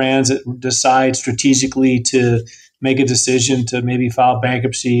some brands that decide strategically to make a decision to maybe file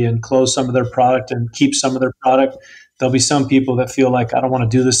bankruptcy and close some of their product and keep some of their product. There'll be some people that feel like, I don't want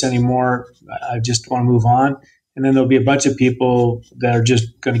to do this anymore. I just want to move on. And then there'll be a bunch of people that are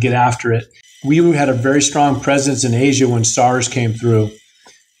just going to get after it. We had a very strong presence in Asia when SARS came through.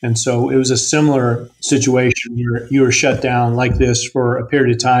 And so it was a similar situation. You were shut down like this for a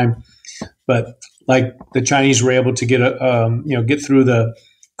period of time. But like the Chinese were able to get through the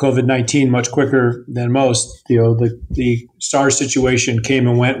COVID-19 much quicker than most. The SARS situation came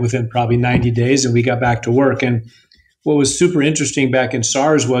and went within probably 90 days, and we got back to work. And what was super interesting back in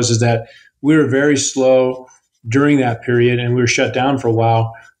SARS was that we were very slow during that period, and we were shut down for a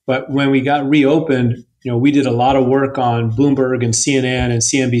while. But when we got reopened, we did a lot of work on Bloomberg and CNN and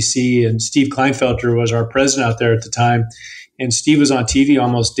CNBC, and Steve Kleinfelter was our president out there at the time. And Steve was on TV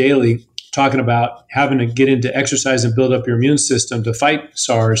almost daily talking about having to get into exercise and build up your immune system to fight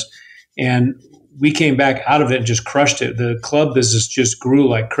SARS. And we came back out of it and just crushed it. The club business just grew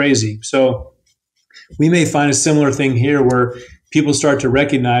like crazy. So we may find a similar thing here where people start to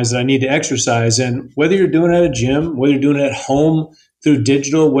recognize that I need to exercise. And whether you're doing it at a gym, whether you're doing it at home through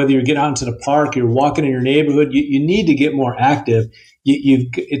digital, whether you're getting out into the park, you're walking in your neighborhood, you need to get more active.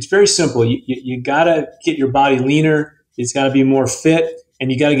 It's very simple. You got to get your body leaner. It's got to be more fit.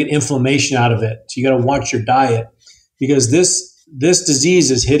 And you got to get inflammation out of it. So you got to watch your diet, because this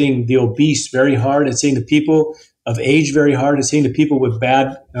disease is hitting the obese very hard. It's hitting the people of age very hard. It's hitting the people with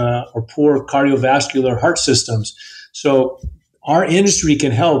bad or poor cardiovascular heart systems. So our industry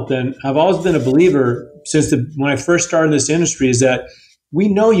can help. And I've always been a believer since when I first started in this industry is that we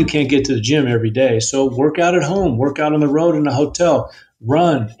know you can't get to the gym every day. So work out at home, work out on the road in a hotel,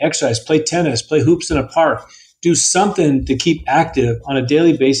 run, exercise, play tennis, play hoops in a park. Do something to keep active on a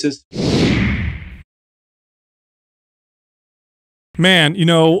daily basis. Man,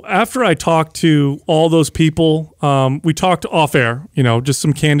 after I talked to all those people, we talked off air, just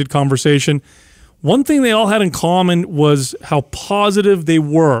some candid conversation. One thing they all had in common was how positive they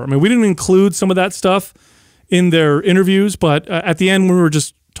were. We didn't include some of that stuff in their interviews, but at the end when we were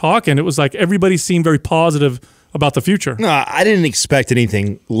just talking, it was like everybody seemed very positive about the future. No, I didn't expect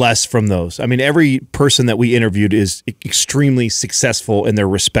anything less from those. I mean, every person that we interviewed is extremely successful in their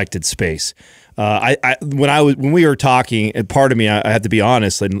respected space. When we were talking, and part of me, I have to be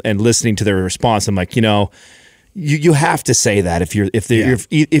honest, and listening to their response, I'm like, you have to say that if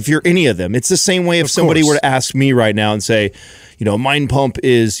you're any of them. It's the same way if somebody were to ask me right now and say, Mind Pump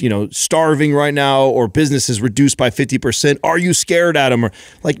is, starving right now, or business is reduced by 50%. Are you scared at them? Or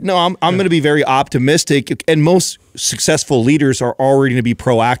like, no, I'm going to be very optimistic. And most successful leaders are already going to be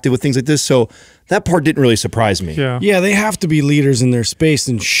proactive with things like this. So that part didn't really surprise me. Yeah, they have to be leaders in their space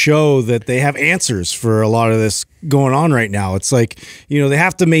and show that they have answers for a lot of this going on right now. It's like, they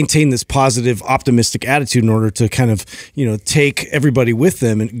have to maintain this positive, optimistic attitude in order to kind of, take everybody with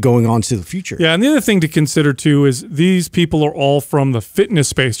them and going on to the future. Yeah, and the other thing to consider too is these people are all from the fitness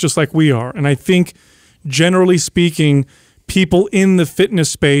space, just like we are. And I think generally speaking, people in the fitness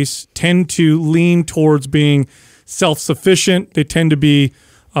space tend to lean towards being self-sufficient. They tend to be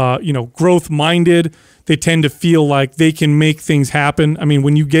growth-minded. They tend to feel like they can make things happen. I mean,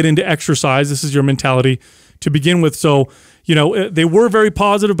 when you get into exercise, this is your mentality to begin with. So, they were very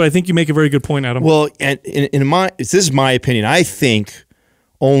positive, but I think you make a very good point, Adam. Well, and this is my opinion. I think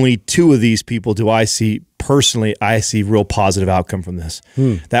only two of these people I see real positive outcome from this.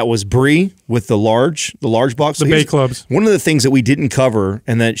 That was Bree with the large box. The Bay Clubs. One of the things that we didn't cover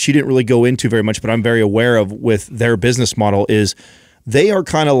and that she didn't really go into very much, but I'm very aware of with their business model is they are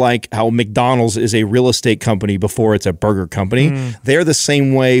kind of like how McDonald's is a real estate company before it's a burger company. They're the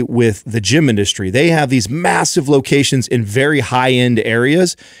same way with the gym industry. They have these massive locations in very high-end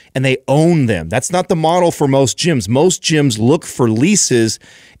areas, and they own them. That's not the model for most gyms. Most gyms look for leases,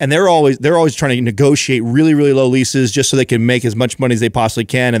 and they're always trying to negotiate really, really low leases just so they can make as much money as they possibly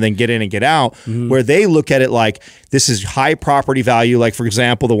can and then get in and get out, where they look at it like this is high property value. Like, for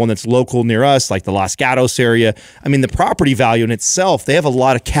example, the one that's local near us, like the Los Gatos area. I mean, the property value in itself, they have a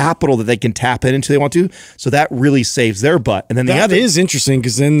lot of capital that they can tap into they want to, so that really saves their butt. And then that is interesting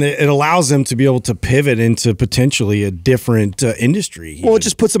because then it allows them to be able to pivot into potentially a different industry. Well, it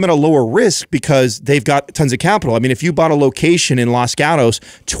just puts them at a lower risk because they've got tons of capital. I mean, if you bought a location in Los Gatos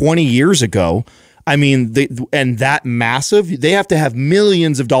 20 years ago, I mean, that massive, they have to have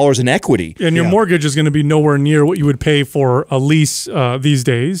millions of dollars in equity. And your mortgage is going to be nowhere near what you would pay for a lease these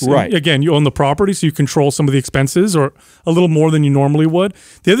days. Right. And again, you own the property, so you control some of the expenses or a little more than you normally would.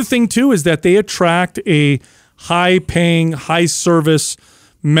 The other thing, too, is that they attract a high-paying, high-service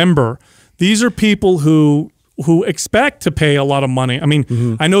member. These are people who expect to pay a lot of money. I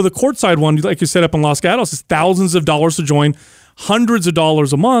mean, I know the courtside one, like you set up in Los Gatos, is thousands of dollars to join, hundreds of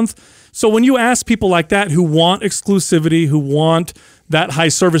dollars a month. So when you ask people like that who want exclusivity, who want that high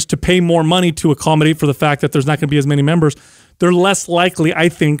service to pay more money to accommodate for the fact that there's not going to be as many members, they're less likely, I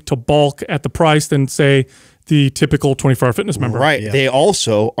think, to balk at the price than, say, the typical 24-hour fitness member. Right. Yeah. They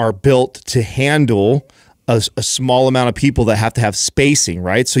also are built to handle a small amount of people that have to have spacing,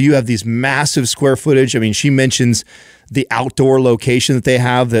 right? So you have these massive square footage. I mean, she mentions the outdoor location that they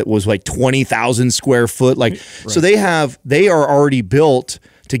have that was like 20,000 square foot. Like, so they are already built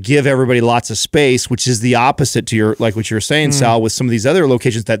to give everybody lots of space, which is the opposite to your, like what you were saying, Sal, with some of these other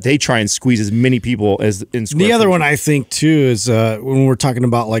locations that they try and squeeze as many people as in square The other footage. one I think too is when we're talking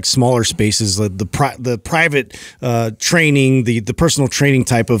about like smaller spaces, the private training, the personal training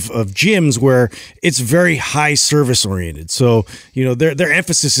type of gyms where it's very high service oriented. So, their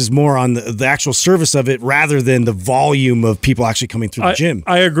emphasis is more on the actual service of it rather than the volume of people actually coming through the gym.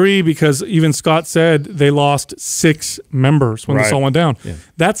 I agree because even Scott said they lost 6 members when this all went down. Yeah.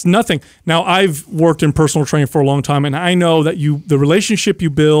 That's nothing. Now, I've worked in personal training for a long time, and I know that the relationship you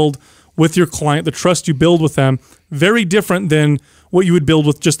build with your client, the trust you build with them, very different than what you would build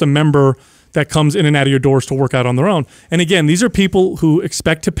with just a member that comes in and out of your doors to work out on their own. And again, these are people who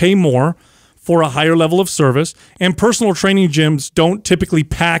expect to pay more for a higher level of service, and personal training gyms don't typically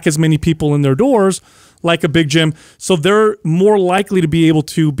pack as many people in their doors like a big gym. So they're more likely to be able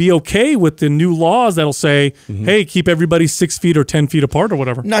to be okay with the new laws that'll say, hey, keep everybody 6 feet or 10 feet apart or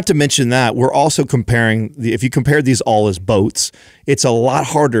whatever. Not to mention that we're also comparing, if you compare these all as boats, it's a lot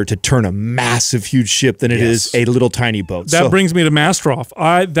harder to turn a massive, huge ship than it is a little tiny boat. That brings me to Mastroff.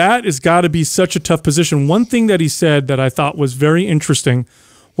 That has got to be such a tough position. One thing that he said that I thought was very interesting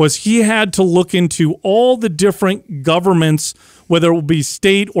was he had to look into all the different governments whether it will be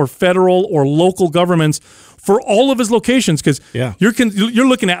state or federal or local governments, for all of his locations, because you're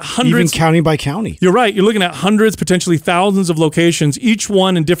looking at hundreds. Even county by county. You're right. You're looking at hundreds, potentially thousands of locations, each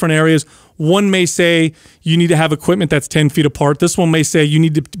one in different areas. One may say you need to have equipment that's 10 feet apart. This one may say you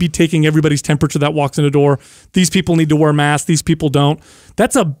need to be taking everybody's temperature that walks in the door. These people need to wear masks. These people don't.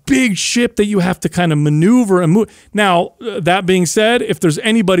 That's a big ship that you have to kind of maneuver and move. Now, that being said, if there's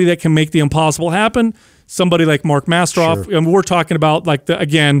anybody that can make the impossible happen, somebody like Mark Mastroff, and we're talking about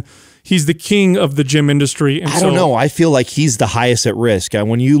again, he's the king of the gym industry. And I don't know. I feel like he's the highest at risk.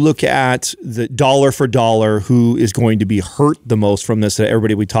 When you look at the dollar for dollar, who is going to be hurt the most from this,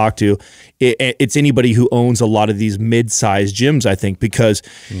 everybody we talk to, it's anybody who owns a lot of these mid-sized gyms, I think, because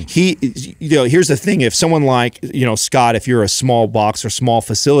here's the thing. If someone like, Scott, if you're a small box or small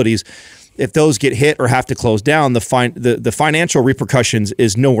facilities, if those get hit or have to close down, the financial repercussions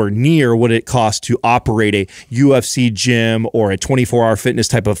is nowhere near what it costs to operate a UFC gym or a 24-hour fitness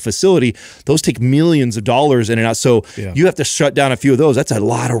type of facility. Those take millions of dollars in and out. So you have to shut down a few of those. That's a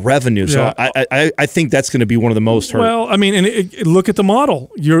lot of revenue. So I think that's going to be one of the most hurt. Well, I mean, and look at the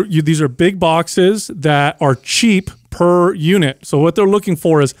model. These are big boxes that are cheap per unit. So what they're looking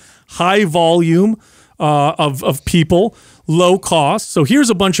for is high volume of people, low cost. So here's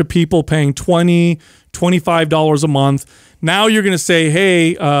a bunch of people paying $20, $25 a month. Now you're going to say, hey,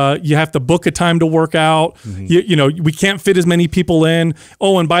 you have to book a time to work out. We can't fit as many people in.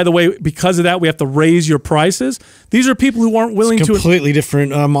 Oh, and by the way, because of that, we have to raise your prices. These are people who aren't willing to. Completely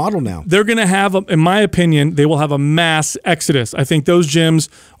different model now. They're going to have, in my opinion, they will have a mass exodus. I think those gyms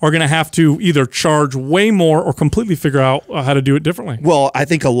are going to have to either charge way more or completely figure out how to do it differently. Well, I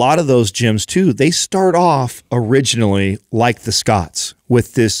think a lot of those gyms too, they start off originally like the Scotts,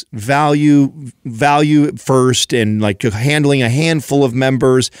 with this value first and like handling a handful of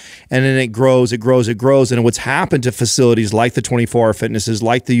members, and then it grows. And what's happened to facilities like the 24-hour fitnesses,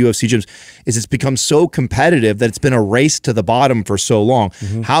 like the UFC gyms, is it's become so competitive that it's been a race to the bottom for so long.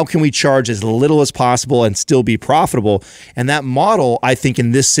 How can we charge as little as possible and still be profitable? And that model, I think,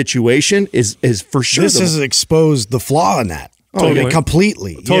 in this situation is for sure. This has exposed the flaw in that. Totally.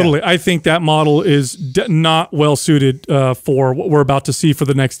 Completely. Totally. Yeah. I think that model is not well suited for what we're about to see for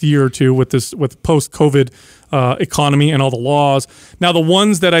the next year or two with post-COVID economy and all the laws. Now, the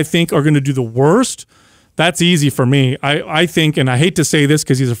ones that I think are going to do the worst, that's easy for me. I think, and I hate to say this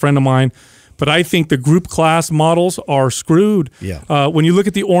because he's a friend of mine, but I think the group class models are screwed. Yeah. When you look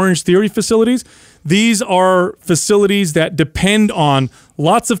at the Orange Theory facilities, these are facilities that depend on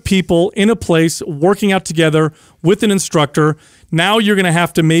lots of people in a place working out together with an instructor. Now you're going to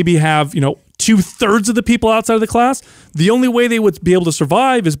have to maybe have, 2/3 of the people outside of the class. The only way they would be able to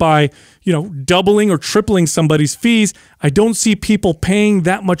survive is by, doubling or tripling somebody's fees. I don't see people paying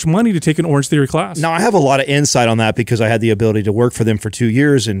that much money to take an Orange Theory class. Now, I have a lot of insight on that because I had the ability to work for them for 2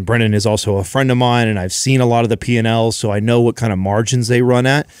 years, and Brennan is also a friend of mine, and I've seen a lot of the P&Ls, so I know what kind of margins they run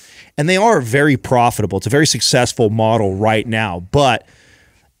at. And they are very profitable. It's a very successful model right now. But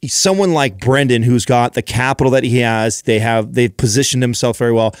someone like Brendan, who's got the capital that he has, they've positioned himself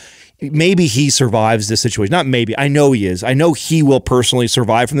very well. Maybe he survives this situation. Not maybe. I know he is. I know he will personally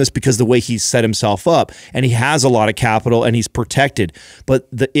survive from this because the way he's set himself up, and he has a lot of capital and he's protected. But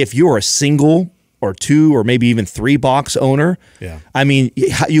if you're a single or two or maybe even 3 box owner, I mean,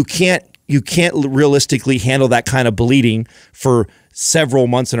 you can't realistically handle that kind of bleeding for several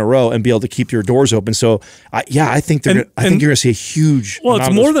months in a row and be able to keep your doors open. So, I think you're going to see a huge. Well,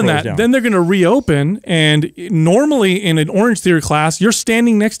 it's more than that. Then they're going to reopen, and normally in an Orange Theory class, you're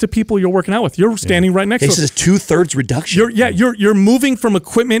standing next to people you're working out with. You're standing right next to them. This is 2/3 reduction. You're moving from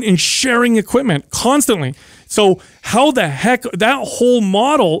equipment and sharing equipment constantly. So how the heck that whole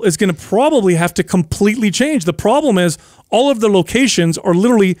model is going to probably have to completely change. The problem is all of the locations are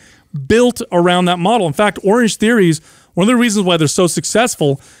literally built around that model. In fact, Orange Theories, one of the reasons why they're so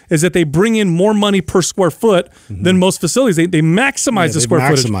successful is that they bring in more money per square foot than most facilities. They maximize the square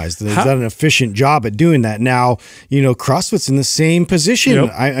footage. They've done an efficient job at doing that. Now, CrossFit's in the same position.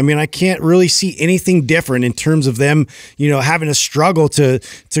 Yep. I mean, I can't really see anything different in terms of them, having a struggle to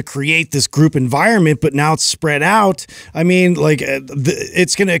create this group environment, but now it's spread out. I mean,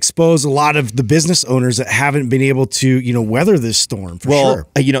 it's going to expose a lot of the business owners that haven't been able to, weather this storm for sure.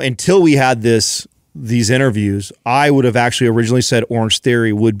 Until we had these interviews, I would have actually originally said Orange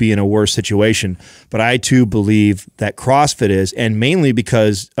Theory would be in a worse situation, but I too believe that CrossFit is, and mainly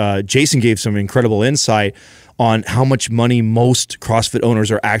because Jason gave some incredible insight on how much money most CrossFit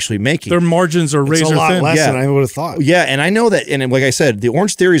owners are actually making. Their margins are razor thin. It's a lot less than I would have thought. Yeah, and I know that, and like I said, the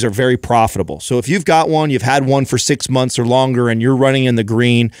Orange Theories are very profitable. So if you've got one, you've had one for 6 months or longer, and you're running in the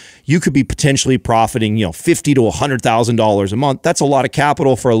green, you could be potentially profiting, $50,000 to $100,000 a month. That's a lot of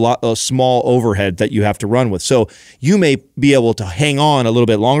capital for a small overhead that you have to run with. So you may be able to hang on a little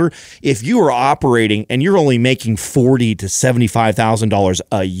bit longer. If you are operating and you're only making $40,000 to $75,000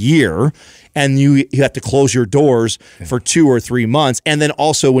 a year, and you have to close your doors for 2 or 3 months, and then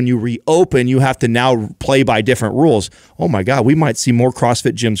also when you reopen, you have to now play by different rules. Oh my God, we might see more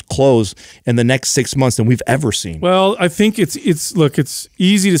CrossFit gyms close in the next 6 months than we've ever seen. Well, I think it's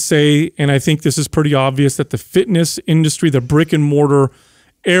easy to say, and I think this is pretty obvious, that the fitness industry, the brick and mortar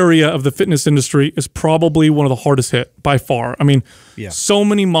area of the fitness industry, is probably one of the hardest hit by far. I mean, so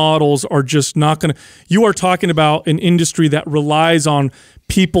many models are just not going to. You are talking about an industry that relies on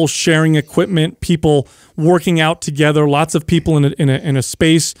people sharing equipment, people working out together, lots of people in a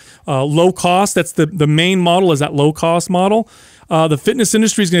space, low cost. That's the main model, is that low cost model. The fitness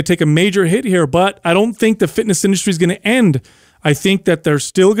industry is going to take a major hit here, but I don't think the fitness industry is going to end. I think that they're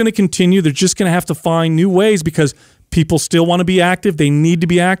still going to continue. They're just going to have to find new ways, because people still want to be active. They need to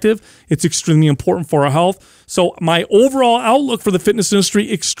be active. It's extremely important for our health. So my overall outlook for the fitness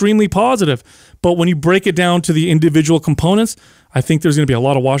industry, extremely positive. But when you break it down to the individual components, I think there's going to be a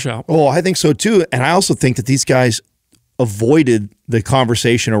lot of washout. Oh, I think so too. And I also think that these guys avoided the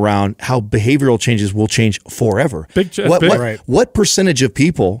conversation around how behavioral changes will change forever. What percentage of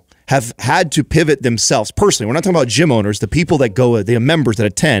people have had to pivot themselves personally? We're not talking about gym owners. The people that go, the members that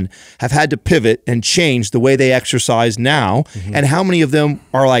attend, have had to pivot and change the way they exercise now. And how many of them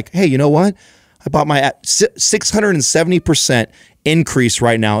are like, hey, you know what? I bought my 670% increase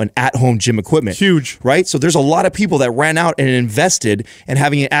right now in at-home gym equipment. Huge. Right? So there's a lot of people that ran out and invested in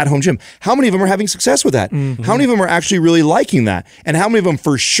having an at-home gym. How many of them are having success with that? How many of them are actually really liking that? And how many of them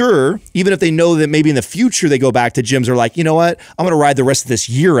for sure, even if they know that maybe in the future they go back to gyms, are like, you know what? I'm going to ride the rest of this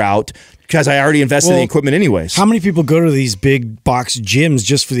year out because I already invested in the equipment anyways. How many people go to these big box gyms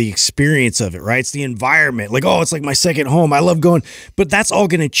just for the experience of it, right? It's the environment. Like, oh, it's like my second home. I love going. But that's all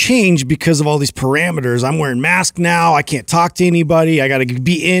going to change because of all these parameters. I'm wearing masks now. I can't talk to anybody. I got to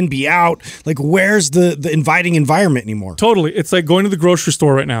be in, be out. Like, where's the inviting environment anymore? Totally. It's like going to the grocery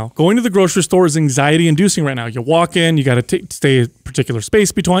store right now. Going to the grocery store is anxiety inducing right now. You walk in, you got to stay a particular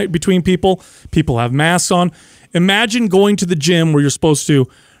space between people. People have masks on. Imagine going to the gym where you're supposed to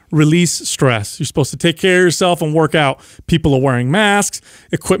release stress. You're supposed to take care of yourself and work out. People are wearing masks.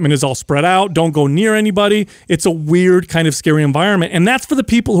 Equipment is all spread out. Don't go near anybody. It's a weird kind of scary environment. And that's for the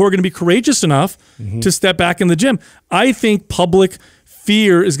people who are going to be courageous enough to step back in the gym. I think public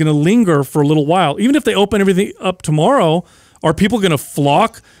fear is going to linger for a little while. Even if they open everything up tomorrow, are people going to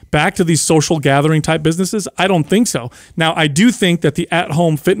flock back to these social gathering type businesses? I don't think so. Now, I do think that the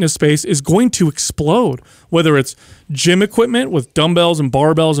at-home fitness space is going to explode, whether it's gym equipment with dumbbells and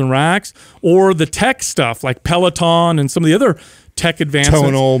barbells and racks, or the tech stuff like Peloton and some of the other tech advancements.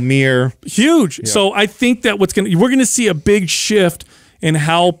 Tonal, Mirror. Huge. Yeah. So I think that we're going to see a big shift in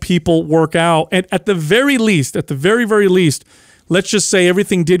how people work out. And at the very least, at the very, very least, let's just say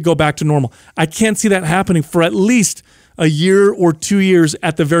everything did go back to normal. I can't see that happening for at least a year or 2 years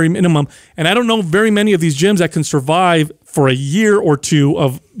at the very minimum. And I don't know very many of these gyms that can survive for a year or two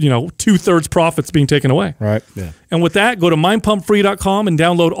of, 2/3 profits being taken away. Right. Yeah. And with that, go to mindpumpfree.com and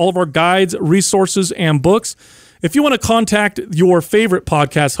download all of our guides, resources, and books. If you want to contact your favorite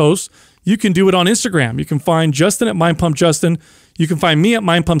podcast hosts, you can do it on Instagram. You can find Justin at MindPumpJustin. You can find me at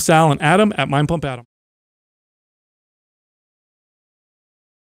MindPumpSal and Adam at MindPumpAdam.